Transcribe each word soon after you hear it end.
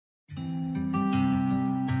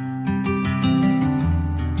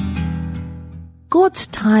God's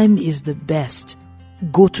time is the best.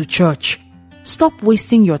 Go to church. Stop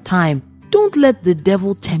wasting your time. Don't let the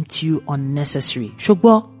devil tempt you unnecessary.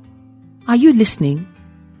 Shogbo, are you listening?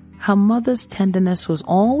 Her mother's tenderness was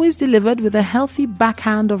always delivered with a healthy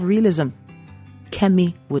backhand of realism.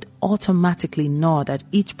 Kemi would automatically nod at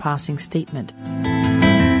each passing statement.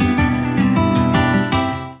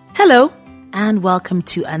 Hello, and welcome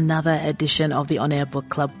to another edition of the On Air Book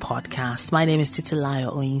Club podcast. My name is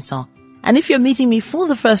Titilayo Oyinsan, and if you're meeting me for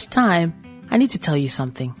the first time, I need to tell you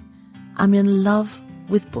something. I'm in love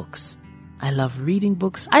with books. I love reading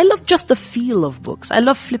books. I love just the feel of books. I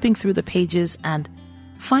love flipping through the pages and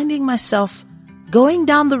finding myself going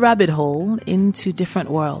down the rabbit hole into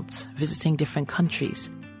different worlds, visiting different countries,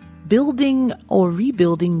 building or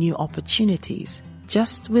rebuilding new opportunities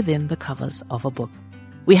just within the covers of a book.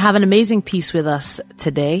 We have an amazing piece with us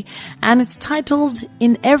today, and it's titled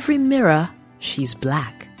In Every Mirror, She's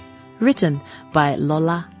Black, written by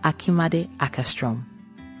Lola Akinmade Akerstrom.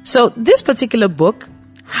 So this particular book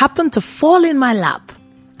happened to fall in my lap.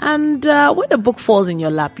 And when a book falls in your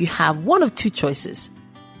lap, you have one of two choices.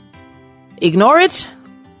 Ignore it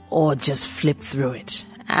or just flip through it.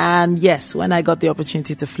 And yes, when I got the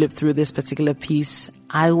opportunity to flip through this particular piece,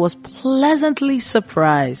 I was pleasantly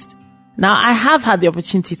surprised. Now, I have had the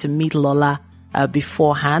opportunity to meet Lola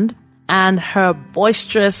beforehand, and her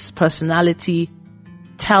boisterous personality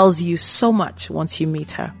tells you so much once you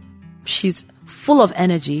meet her. She's full of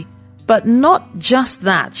energy, but not just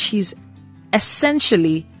that. She's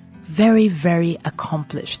essentially very, very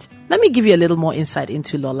accomplished. Let me give you a little more insight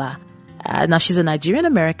into Lola. Now, she's a Nigerian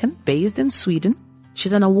American based in Sweden.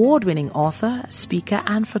 She's an award-winning author, speaker,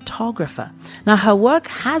 and photographer. Now, her work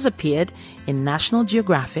has appeared in National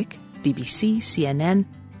Geographic, BBC, CNN,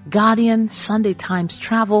 Guardian, Sunday Times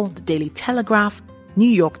Travel, the Daily Telegraph, New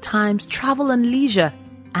York Times, Travel and Leisure,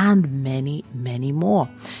 and many, many more.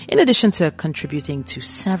 In addition to contributing to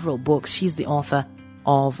several books, she's the author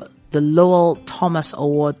of the Lowell Thomas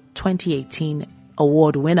Award 2018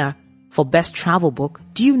 award winner for Best Travel Book,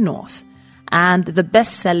 Due North, and the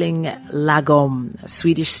best-selling LAGOM,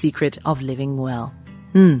 Swedish Secret of Living Well.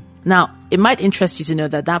 Now, it might interest you to know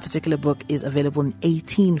that that particular book is available in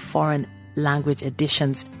 18 foreign language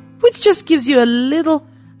editions, which just gives you a little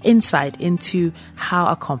insight into how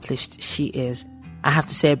accomplished she is. I have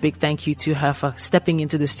to say a big thank you to her for stepping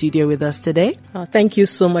into the studio with us today. Oh, thank you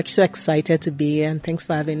so much. So excited to be here, and thanks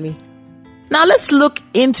for having me. Now let's look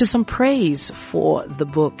into some praise for the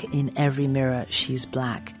book In Every Mirror, She's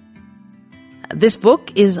Black. This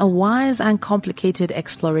book is a wise and complicated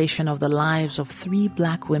exploration of the lives of 3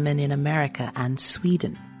 black women in America and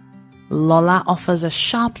Sweden. Lola offers a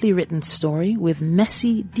sharply written story with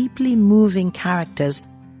messy, deeply moving characters,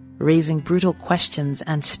 raising brutal questions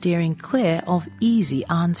and steering clear of easy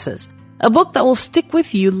answers. A book that will stick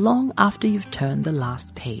with you long after you've turned the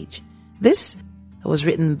last page. This was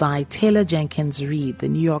written by Taylor Jenkins Reid, the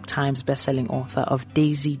New York Times bestselling author of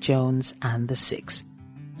Daisy Jones and the Six.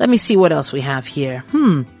 Let me see what else we have here.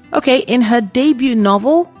 Okay, in her debut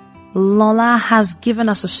novel, Lola has given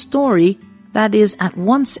us a story that is at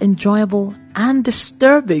once enjoyable and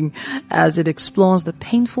disturbing as it explores the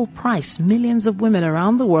painful price millions of women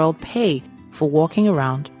around the world pay for walking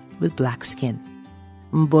around with black skin.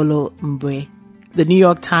 Mbolo Mbwe, the New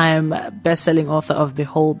York Times bestselling author of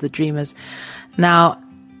Behold the Dreamers. Now,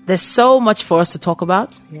 there's so much for us to talk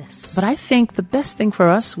about. Yes. But I think the best thing for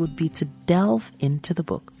us would be to delve into the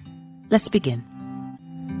book. Let's begin.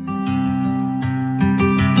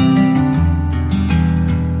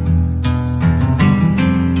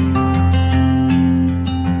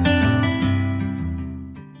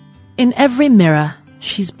 In Every Mirror,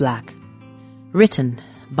 She's Black. Written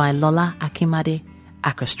by Lola Akinmade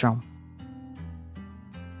Akerstrom.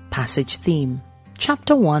 Passage theme.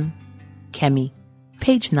 Chapter 1. Kemi.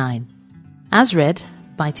 Page 9. As read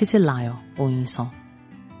by Titilayo Oyinsan.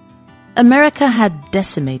 America had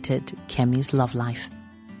decimated Kemi's love life.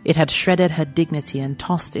 It had shredded her dignity and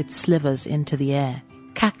tossed its slivers into the air,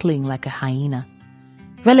 cackling like a hyena.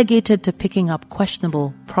 Relegated to picking up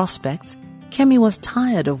questionable prospects, Kemi was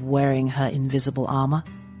tired of wearing her invisible armor.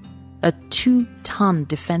 A 2-ton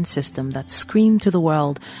defense system that screamed to the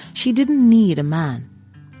world she didn't need a man.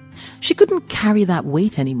 She couldn't carry that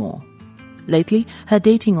weight anymore. Lately, her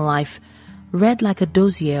dating life read like a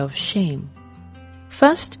dossier of shame.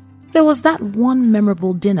 First, there was that one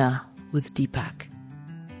memorable dinner with Deepak.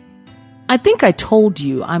 I think I told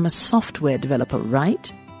you I'm a software developer,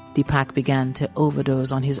 right? Deepak began to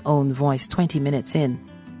overdose on his own voice 20 minutes in.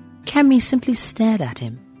 Kemi simply stared at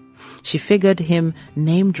him. She figured him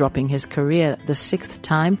name-dropping his career the 6th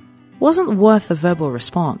time wasn't worth a verbal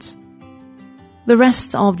response. The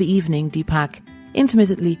rest of the evening, Deepak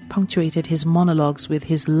intermittently punctuated his monologues with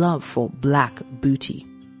his love for black booty.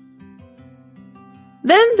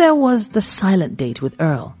 Then there was the silent date with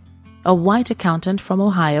Earl, a white accountant from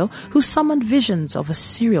Ohio who summoned visions of a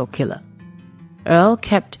serial killer. Earl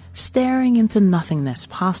kept staring into nothingness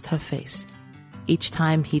past her face. Each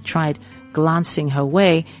time he tried glancing her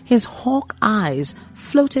way, his hawk eyes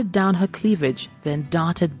floated down her cleavage, then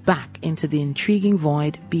darted back into the intriguing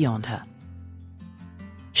void beyond her.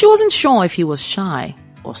 She wasn't sure if he was shy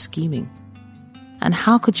or scheming. And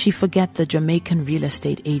how could she forget the Jamaican real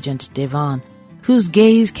estate agent Devan, whose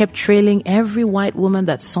gaze kept trailing every white woman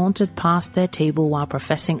that sauntered past their table while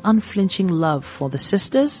professing unflinching love for the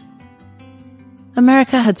sisters?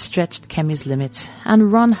 America had stretched Kemi's limits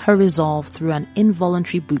and run her resolve through an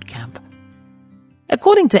involuntary boot camp.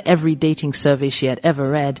 According to every dating survey she had ever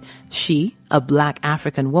read, she, a black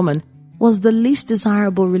African woman, was the least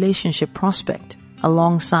desirable relationship prospect,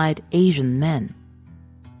 alongside Asian men.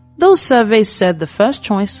 Those surveys said the first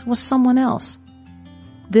choice was someone else.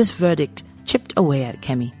 This verdict chipped away at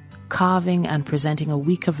Kemi, carving and presenting a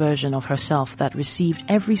weaker version of herself that received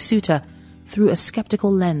every suitor through a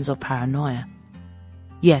skeptical lens of paranoia.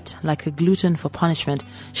 Yet, like a glutton for punishment,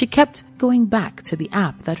 she kept going back to the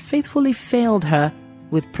app that faithfully failed her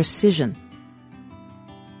with precision.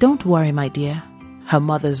 "Don't worry, my dear." Her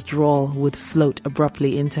mother's drawl would float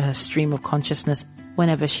abruptly into her stream of consciousness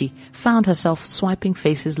whenever she found herself swiping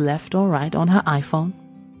faces left or right on her iPhone.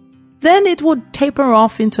 Then it would taper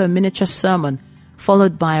off into a miniature sermon,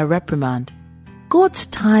 followed by a reprimand. "God's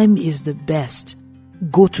time is the best.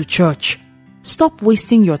 Go to church. Stop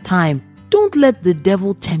wasting your time. Don't let the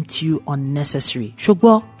devil tempt you unnecessary.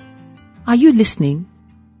 Shogbo, are you listening?"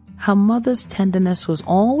 Her mother's tenderness was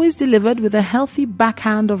always delivered with a healthy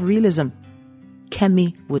backhand of realism.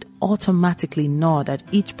 Kemi would automatically nod at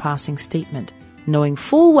each passing statement, knowing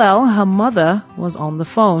full well her mother was on the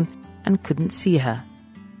phone and couldn't see her.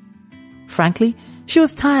 Frankly, she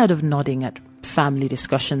was tired of nodding at family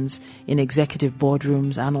discussions in executive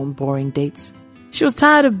boardrooms and on boring dates. She was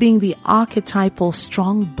tired of being the archetypal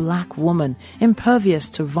strong black woman, impervious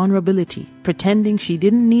to vulnerability, pretending she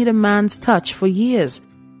didn't need a man's touch for years,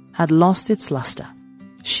 had lost its luster.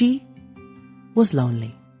 She was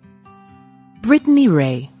lonely. Brittany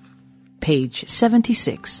Ray, page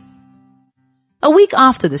 76. A week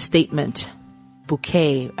after the statement,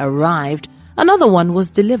 bouquet arrived, another one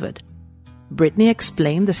was delivered. Brittany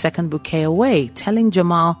explained the second bouquet away, telling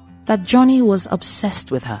Jamal that Johnny was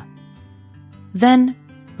obsessed with her. Then,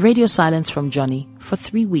 radio silence from Johnny for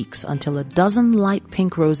 3 weeks until a dozen light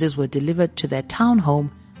pink roses were delivered to their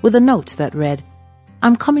townhome with a note that read,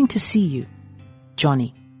 "I'm coming to see you,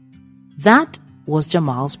 Johnny." That was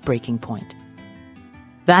Jamal's breaking point.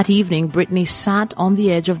 That evening, Brittany sat on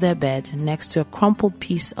the edge of their bed next to a crumpled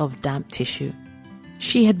piece of damp tissue.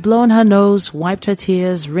 She had blown her nose, wiped her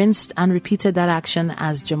tears, rinsed and repeated that action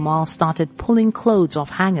as Jamal started pulling clothes off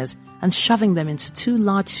hangers and shoving them into 2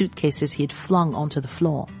 large suitcases he had flung onto the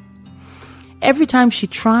floor. Every time she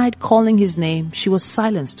tried calling his name, she was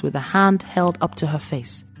silenced with a hand held up to her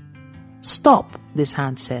face. "Stop," this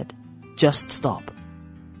hand said. "Just stop."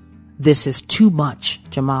 "This is too much,"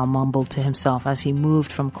 Jamal mumbled to himself as he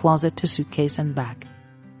moved from closet to suitcase and back.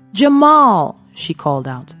 "Jamal," she called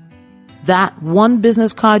out. "That one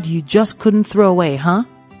business card you just couldn't throw away, huh?"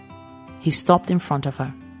 He stopped in front of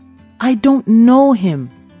her. "I don't know him.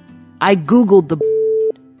 I Googled the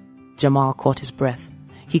Jamal caught his breath.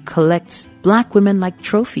 "He collects black women like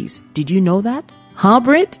trophies. Did you know that? Huh,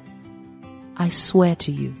 Britt?" "I swear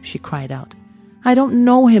to you," she cried out, "I don't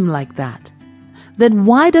know him like that." "Then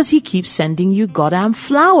why does he keep sending you goddamn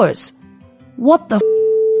flowers? What the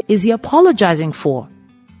is he apologizing for?"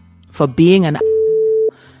 "For being an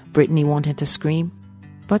Brittany wanted to scream,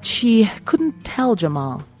 but she couldn't tell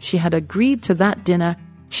Jamal. She had agreed to that dinner.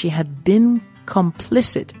 She had been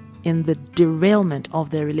complicit in the derailment of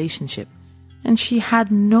their relationship, and she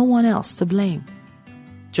had no one else to blame.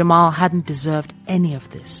 Jamal hadn't deserved any of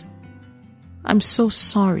this. "I'm so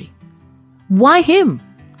sorry." "Why him?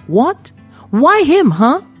 What? Why him,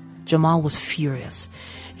 huh?" Jamal was furious.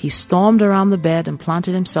 He stormed around the bed and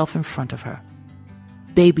planted himself in front of her.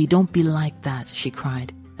 "Baby, don't be like that," she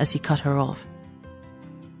cried as he cut her off.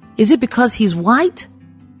 "Is it because he's white?"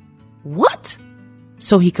 "What?"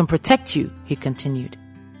 "So he can protect you," he continued.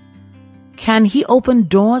 "Can he open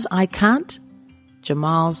doors I can't?"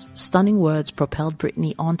 Jamal's stunning words propelled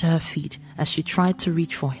Brittany onto her feet as she tried to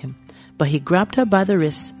reach for him, but he grabbed her by the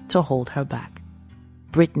wrist to hold her back.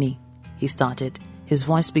 "Brittany," he started, his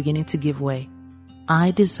voice beginning to give way, "I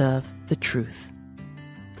deserve the truth."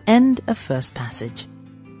 End of first passage.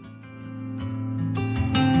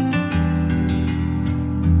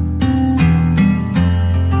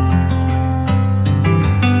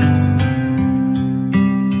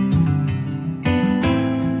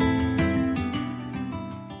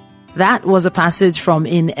 That was a passage from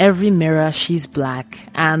In Every Mirror, She's Black.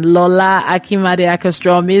 And Lola Akinmade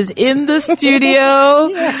Akerstrom is in the studio.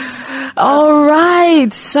 Yes. All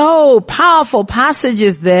right. So powerful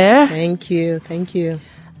passages there. Thank you. Thank you.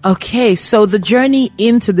 Okay. So the journey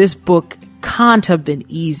into this book can't have been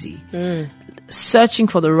easy. Searching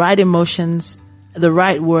for the right emotions, the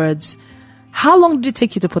right words. How long did it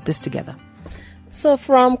take you to put this together? So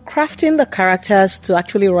from crafting the characters to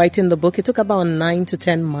actually writing the book, it took about 9 to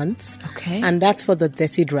 10 months. Okay. And that's for the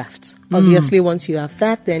dirty drafts. Obviously, once you have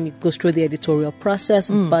that, then it goes through the editorial process.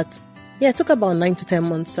 But yeah, it took about 9 to 10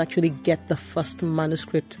 months to actually get the first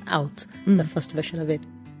manuscript out, the first version of it.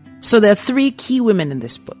 So there are 3 key women in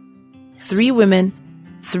this book. 3 women,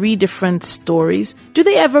 3 different stories. Do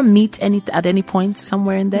they ever meet at any point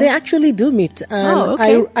somewhere in there? They actually do meet. And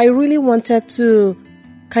okay. I really wanted to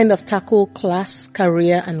kind of tackle class,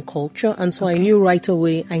 career, and culture. And so I knew right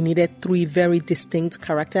away I needed 3 very distinct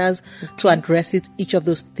characters to address each of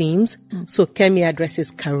those themes. So Kemi addresses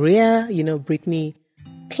career, Brittany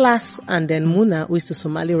class, and then Muna, who is the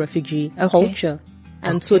Somali refugee culture.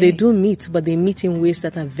 And so they do meet, but they meet in ways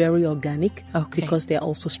that are very organic because they're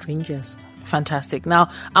also strangers. Fantastic. Now,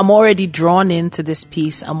 I'm already drawn into this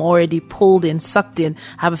piece. I'm already pulled in, sucked in.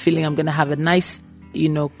 I have a feeling I'm going to have a nice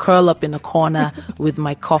curl up in a corner with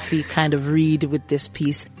my coffee, kind of read with this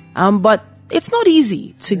piece. But it's not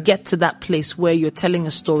easy to get to that place where you're telling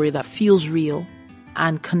a story that feels real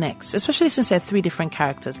and connects, especially since there are 3 different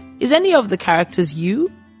characters. Is any of the characters you?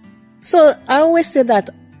 So I always say that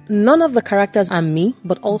none of the characters are me,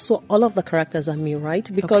 but also all of the characters are me, right?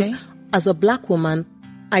 Because as a Black woman,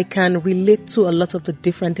 I can relate to a lot of the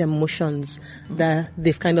different emotions that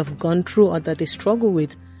they've kind of gone through or that they struggle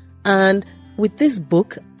with. And with this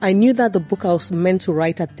book, I knew that the book I was meant to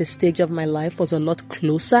write at this stage of my life was a lot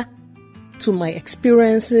closer to my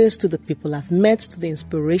experiences, to the people I've met, to the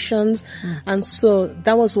inspirations. And so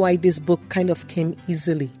that was why this book kind of came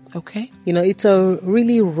easily. Okay. It's a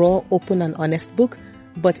really raw, open and honest book,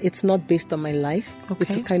 but it's not based on my life. Okay.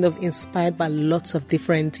 It's kind of inspired by lots of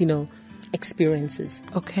different, experiences.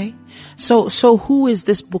 Okay. So who is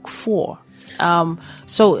this book for?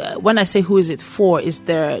 So when I say who is it for,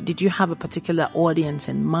 did you have a particular audience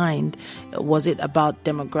in mind? Was it about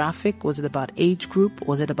demographic? Was it about age group?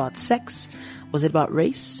 Was it about sex? Was it about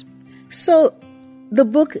race? So the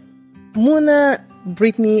book, Muna,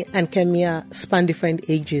 Brittany and Kemia span different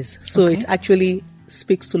ages. So it actually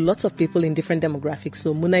speaks to lots of people in different demographics.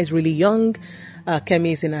 So Muna is really young.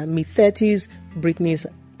 Kemi is in her mid-30s. Brittany is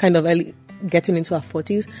kind of early, getting into her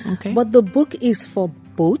 40s. Okay. But the book is for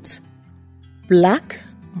both Black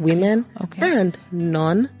women and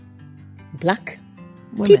non-Black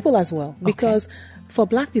people as well. Because for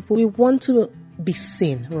Black people, we want to be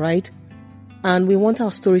seen, right? And we want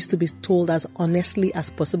our stories to be told as honestly as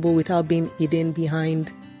possible without being hidden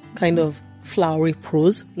behind kind of flowery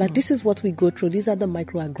prose. Like, this is what we go through. These are the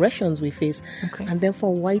microaggressions we face. And then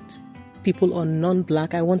for white people or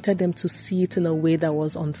non-Black, I wanted them to see it in a way that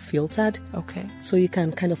was unfiltered. So you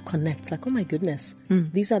can kind of connect, like, oh my goodness,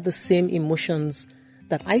 these are the same emotions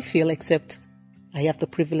that I feel, except I have the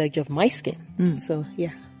privilege of my skin. So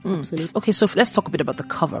yeah, absolutely. Okay, so let's talk a bit about the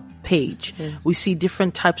cover page. We see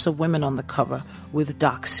different types of women on the cover with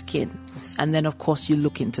dark skin. And then, of course, you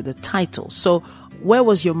look into the title. So where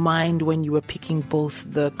was your mind when you were picking both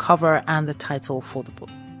the cover and the title for the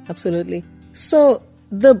book? Absolutely. So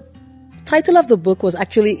the title of the book was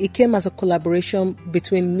actually, it came as a collaboration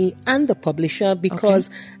between me and the publisher,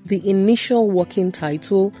 because the initial working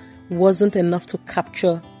title wasn't enough to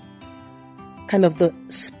capture kind of the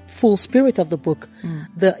full spirit of the book.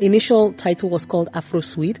 The initial title was called Afro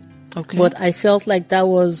Swede, but I felt like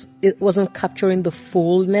it wasn't capturing the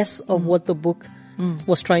fullness of what the book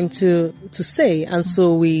was trying to say. And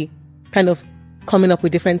so we kind of coming up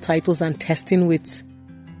with different titles and testing with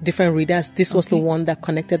different readers. This was the one that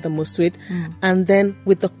connected the most to it. And then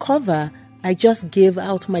with the cover, I just gave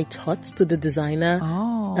out my thoughts to the designer,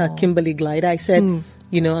 Kimberly Glider. I said,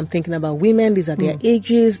 I'm thinking about women. These are their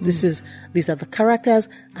ages. These are the characters.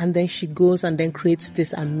 And then she goes and then creates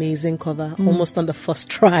this amazing cover almost on the first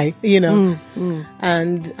try,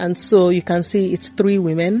 And so you can see it's 3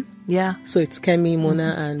 women. Yeah. So it's Kemi,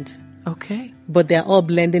 Mona, and but they're all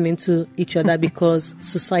blending into each other because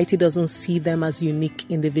society doesn't see them as unique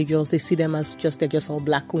individuals. They see them as they're just all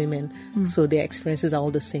Black women. So their experiences are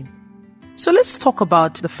all the same. So let's talk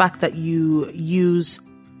about the fact that you use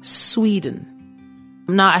Sweden.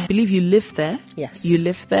 Now, I believe you live there. Yes. You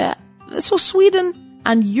live there. So Sweden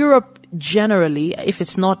and Europe generally, if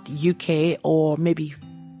it's not UK or maybe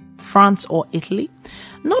France or Italy,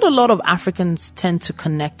 not a lot of Africans tend to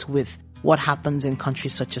connect with what happens in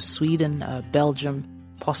countries such as Sweden, Belgium,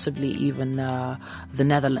 possibly even the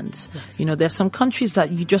Netherlands. Yes. You know, there's some countries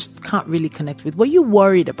that you just can't really connect with. Were you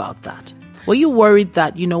worried about that? Were you worried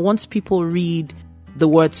that, you know, once people read the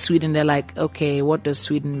word Sweden, they're like, okay, what does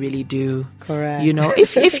Sweden really do? Correct. You know,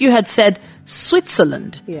 if you had said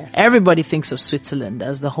Switzerland, yes, everybody thinks of Switzerland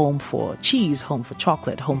as the home for cheese, home for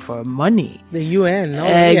chocolate, home for money. The UN. Oh,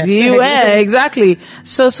 yes. The UN, exactly.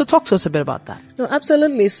 So talk to us a bit about that. No,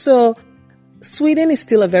 absolutely. So Sweden is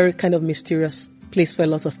still a very kind of mysterious place for a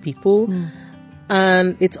lot of people.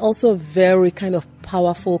 And it's also a very kind of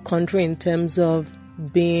powerful country in terms of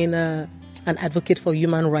being an advocate for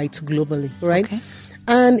human rights globally, right? Okay.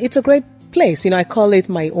 And it's a great place. You know, I call it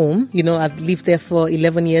my home. You know, I've lived there for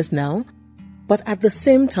 11 years now. But at the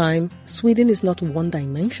same time, Sweden is not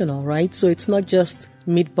one-dimensional, right? So it's not just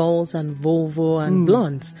meatballs and Volvo and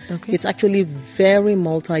blondes. Okay. It's actually very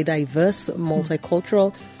multi-diverse,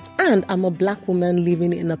 multicultural. And I'm a black woman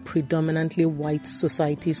living in a predominantly white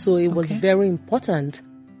society. So it was very important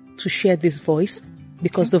to share this voice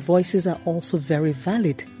because the voices are also very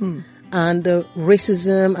valid. And the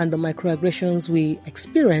racism and the microaggressions we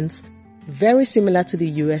experience, very similar to the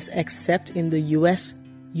US, except in the US,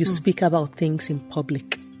 you speak about things in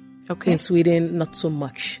public. Okay. In Sweden, not so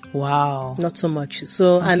much. Wow. Not so much.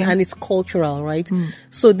 So, and it's cultural, right?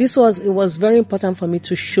 So it was very important for me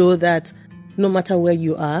to show that no matter where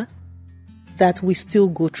you are, that we still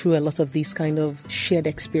go through a lot of these kind of shared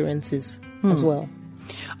experiences as well.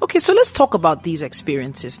 Okay, so let's talk about these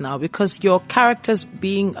experiences now, because your characters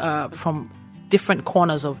being from different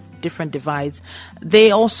corners of different divides,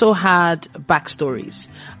 they also had backstories.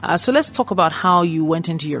 So let's talk about how you went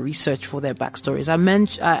into your research for their backstories.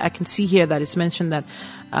 I can see here that it's mentioned that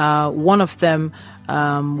one of them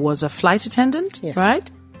was a flight attendant, yes,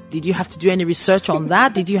 right? Did you have to do any research on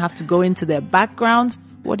that? Did you have to go into their backgrounds?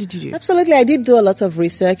 What did you do? Absolutely. I did do a lot of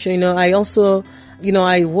research. You know, I also, you know,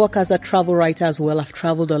 I work as a travel writer as well. I've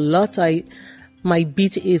traveled a lot. My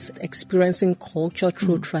beat is experiencing culture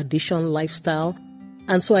through tradition, lifestyle.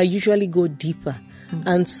 And so I usually go deeper.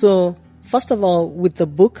 And so, first of all, with the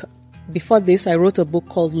book, before this, I wrote a book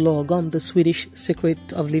called LAGOM, The Swedish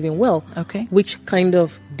Secret of Living Well, which kind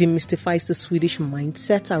of demystifies the Swedish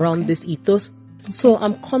mindset around this ethos. So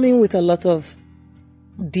I'm coming with a lot of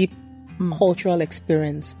deep cultural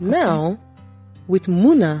experience. Now, with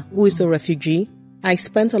Muna, who is a refugee, I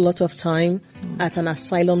spent a lot of time at an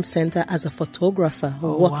asylum center as a photographer,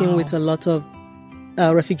 working with a lot of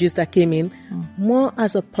refugees that came in, more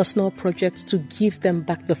as a personal project to give them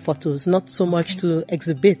back the photos, not so much to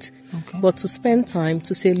exhibit, but to spend time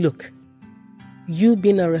to say, look, you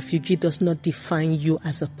being a refugee does not define you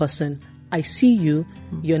as a person. I see you.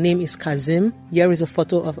 Your name is Kazim. Here is a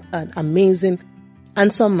photo of an amazing,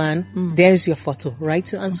 handsome man. There's your photo,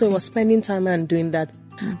 right? And so I was spending time and doing that.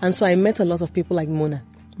 And so I met a lot of people like Mona.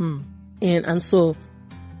 And so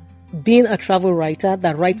being a travel writer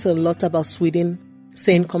that writes a lot about Sweden,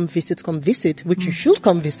 saying come visit, which you should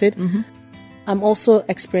come visit, I'm also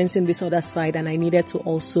experiencing this other side, and I needed to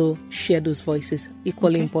also share those voices,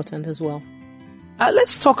 equally important as well.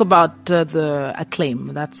 Let's talk about the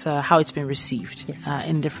acclaim. That's how it's been received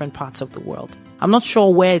in different parts of the world. I'm not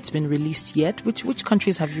sure where it's been released yet. Which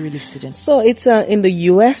countries have you released it in? So it's in the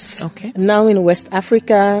US, now in West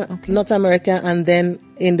Africa, North America, and then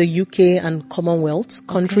in the UK and Commonwealth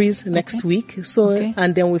countries next week. So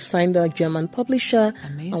and then we've signed a German publisher,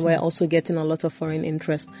 and we're also getting a lot of foreign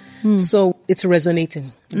interest. So it's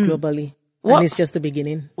resonating globally. And it's just the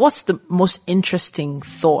beginning. What's the most interesting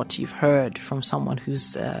thought you've heard from someone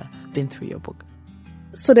who's been through your book?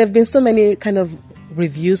 So there have been so many kind of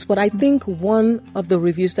reviews, but I think one of the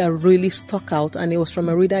reviews that really stuck out, and it was from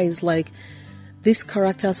a reader, is like, these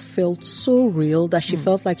characters felt so real that she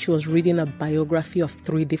felt like she was reading a biography of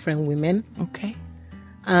 3 different women.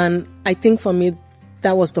 And I think for me,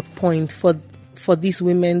 that was the point, for these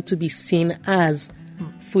women to be seen as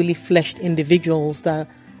fully fleshed individuals that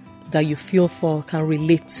you feel for, can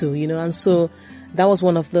relate to, you know. And so that was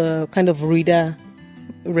one of the kind of reader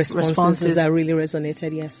responses that really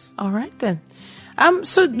resonated. Yes. All right then.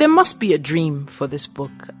 So there must be a dream for this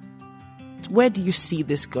book. Where do you see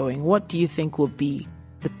this going? What do you think will be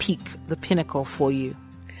the peak, the pinnacle for you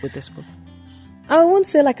with this book? I won't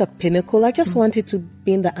say like a pinnacle. I just want it to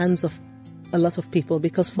be in the hands of a lot of people,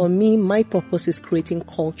 because for me, my purpose is creating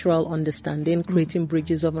cultural understanding, creating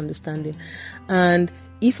bridges of understanding. And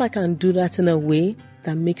if I can do that in a way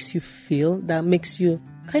that makes you feel, that makes you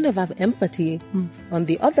kind of have empathy on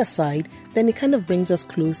the other side, then it kind of brings us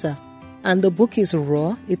closer. And the book is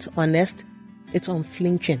raw, it's honest, it's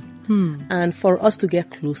unflinching. And for us to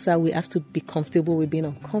get closer, we have to be comfortable with being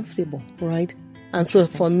uncomfortable, right? And so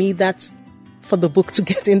for me, that's for the book to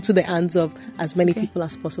get into the hands of as many people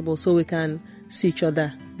as possible so we can see each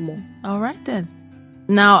other more. All right, then.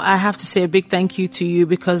 Now, I have to say a big thank you to you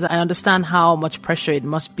because I understand how much pressure it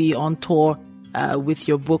must be on tour with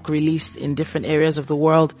your book released in different areas of the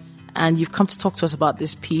world. And you've come to talk to us about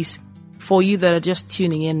this piece. For you that are just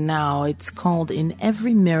tuning in now, it's called In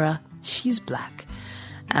Every Mirror, She's Black.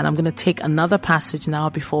 And I'm going to take another passage now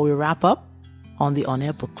before we wrap up on the On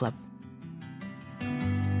Air Book Club.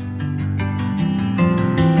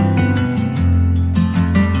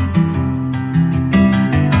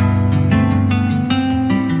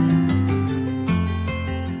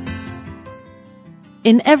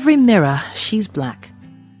 In Every Mirror, She's Black.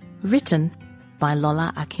 Written by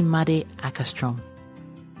Lola Akinmade Akerstrom.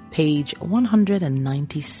 Page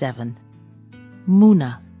 197.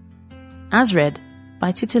 Muna. As read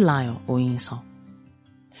by Titilayo Oyinsan.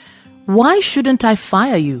 Why shouldn't I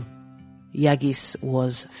fire you? Yagis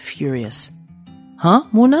was furious. Huh,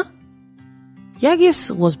 Muna? Yagis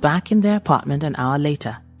was back in their apartment an hour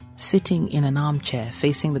later, sitting in an armchair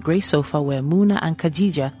facing the grey sofa where Muna and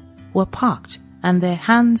Khadija were parked and their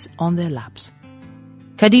hands on their laps.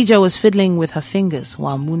 Khadija was fiddling with her fingers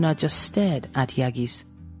while Muna just stared at Yagis.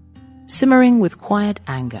 Simmering with quiet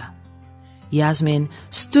anger, Yasmin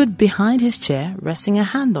stood behind his chair, resting a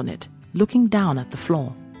hand on it, looking down at the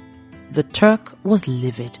floor. The Turk was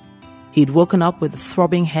livid. He'd woken up with a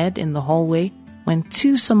throbbing head in the hallway when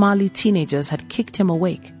 2 Somali teenagers had kicked him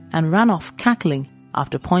awake and ran off cackling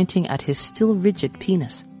after pointing at his still rigid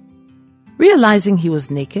penis. Realizing he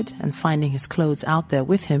was naked and finding his clothes out there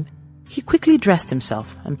with him, he quickly dressed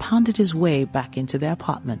himself and pounded his way back into their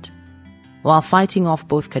apartment. While fighting off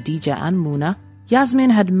both Khadija and Muna, Yasmin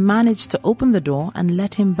had managed to open the door and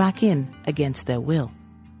let him back in against their will.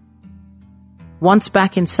 Once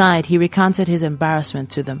back inside, he recounted his embarrassment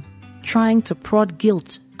to them, trying to prod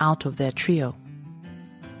guilt out of their trio.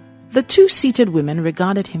 The 2 seated women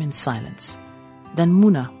regarded him in silence. Then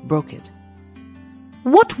Muna broke it.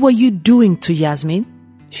 What were you doing to Yasmin?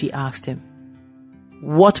 She asked him.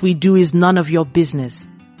 What we do is none of your business.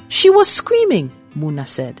 She was screaming, Muna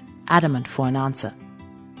said, adamant for an answer.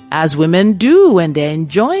 As women do when they're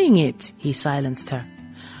enjoying it, he silenced her.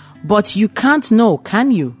 But you can't know, can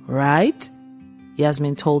you, right?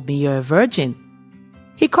 Yasmin told me you're a virgin.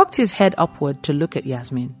 He cocked his head upward to look at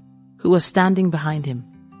Yasmin, who was standing behind him.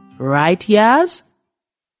 Right, Yaz?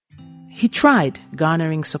 He tried,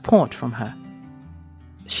 garnering support from her.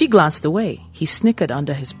 She glanced away. He snickered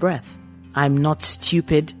under his breath. I'm not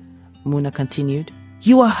stupid, Muna continued.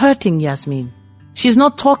 You are hurting Yasmin. She's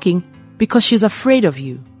not talking because she's afraid of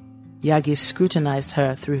you. Yagis scrutinized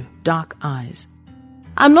her through dark eyes.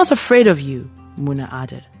 I'm not afraid of you, Muna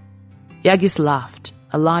added. Yagis laughed.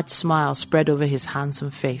 A large smile spread over his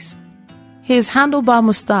handsome face, his handlebar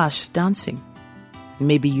mustache dancing.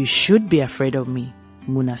 Maybe you should be afraid of me,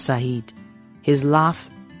 Muna Sahid. His laugh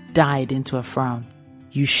died into a frown.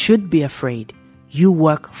 You should be afraid. You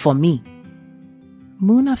work for me.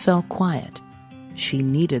 Muna fell quiet. She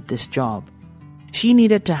needed this job. She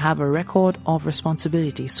needed to have a record of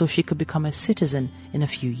responsibility so she could become a citizen in a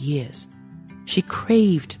few years. She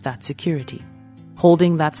craved that security.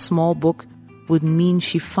 Holding that small book would mean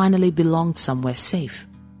she finally belonged somewhere safe,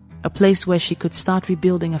 a place where she could start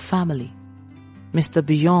rebuilding a family. Mr.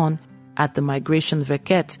 Bion at the Migration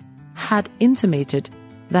Verket had intimated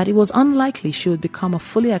that it was unlikely she would become a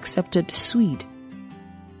fully accepted Swede.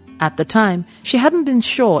 At the time, she hadn't been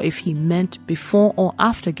sure if he meant before or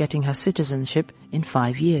after getting her citizenship in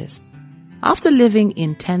 5 years. After living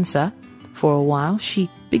in Tensa for a while, she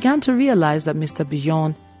began to realize that Mr.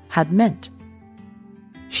 Bion had meant.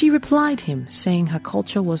 She replied him, saying her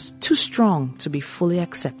culture was too strong to be fully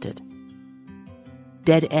accepted.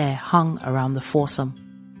 Dead air hung around the foursome.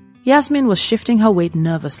 Yasmin was shifting her weight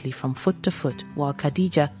nervously from foot to foot, while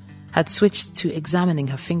Khadija had switched to examining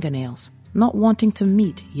her fingernails, not wanting to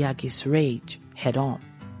meet Yagi's rage head-on.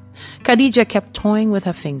 Khadija kept toying with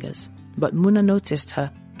her fingers, but Muna noticed her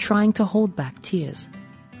trying to hold back tears.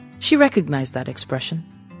 She recognized that expression.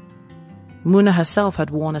 Muna herself had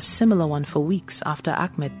worn a similar one for weeks after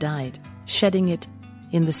Ahmed died, shedding it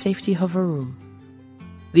in the safety of her room.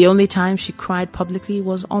 The only time she cried publicly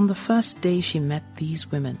was on the first day she met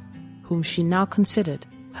these women, whom she now considered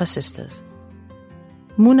her sisters.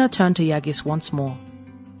 Muna turned to Yagis once more.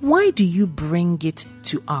 Why do you bring it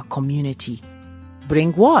to our community?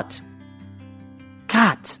 Bring what?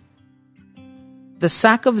 Cat. The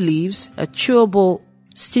sack of leaves, a chewable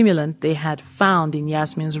stimulant they had found in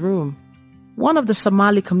Yasmin's room, one of the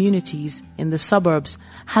Somali communities in the suburbs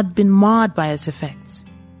had been marred by its effects.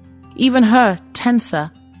 Even her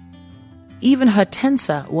Tensa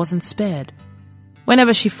wasn't spared.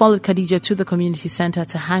 Whenever she followed Khadija to the community center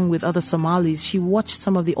to hang with other Somalis, she watched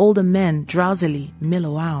some of the older men drowsily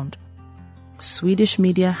mill around. Swedish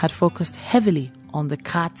media had focused heavily on the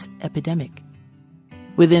cat epidemic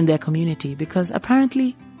within their community because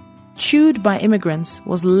apparently chewed by immigrants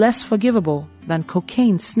was less forgivable than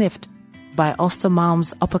cocaine sniffed by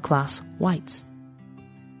Östermalm's upper-class whites.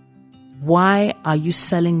 Why are you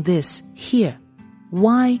selling this here?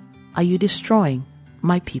 Why are you destroying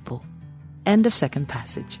my people? End of second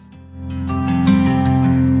passage.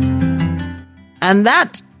 And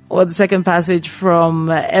that was the second passage from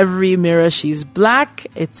Every Mirror She's Black.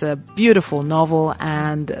 It's a beautiful novel,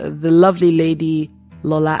 and the lovely lady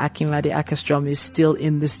Lola Akinmade Akerstrom is still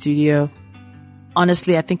in the studio.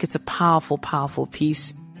 Honestly, I think it's a powerful, powerful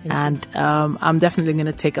piece. And I'm definitely going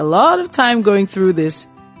to take a lot of time going through this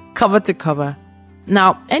cover to cover.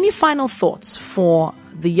 Now, any final thoughts for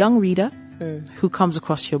the young reader who comes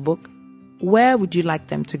across your book? Where would you like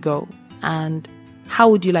them to go, and how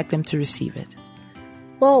would you like them to receive it?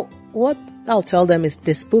 Well, what I'll tell them is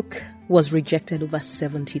this book was rejected over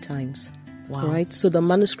 70 times. Wow. Right? So the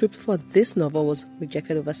manuscript for this novel was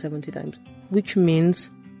rejected over 70 times, which means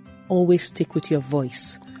always stick with your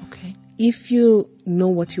voice. Okay. If you know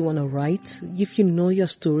what you want to write, if you know your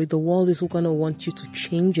story, the world is going to want you to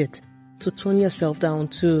change it, to tone yourself down,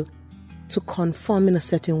 to conform in a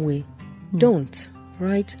certain way. Don't,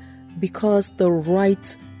 right? Because the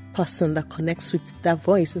right person that connects with that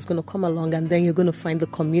voice is going to come along, and then you're going to find the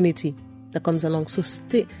community that comes along. So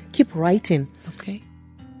keep writing. Okay.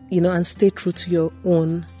 And stay true to your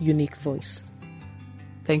own unique voice.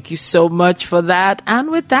 Thank you so much for that.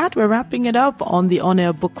 And with that, we're wrapping it up on the On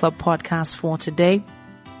Air Book Club podcast for today.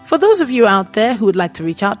 For those of you out there who would like to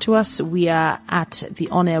reach out to us, we are at the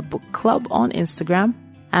On Air Book Club on Instagram.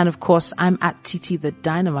 And of course, I'm at Titi the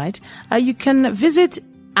Dynamite. You can visit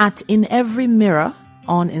at In Every Mirror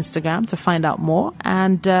on Instagram to find out more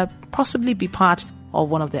and possibly be part of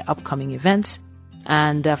one of their upcoming events.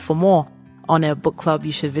 And for more On Air Book Club,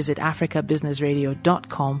 you should visit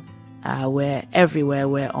africabusinessradio.com, where everywhere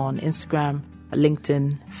we're on Instagram,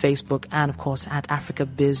 LinkedIn, Facebook, and of course at Africa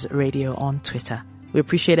Biz Radio on Twitter. We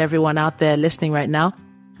appreciate everyone out there listening right now.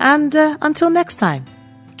 And until next time,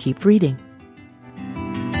 keep reading.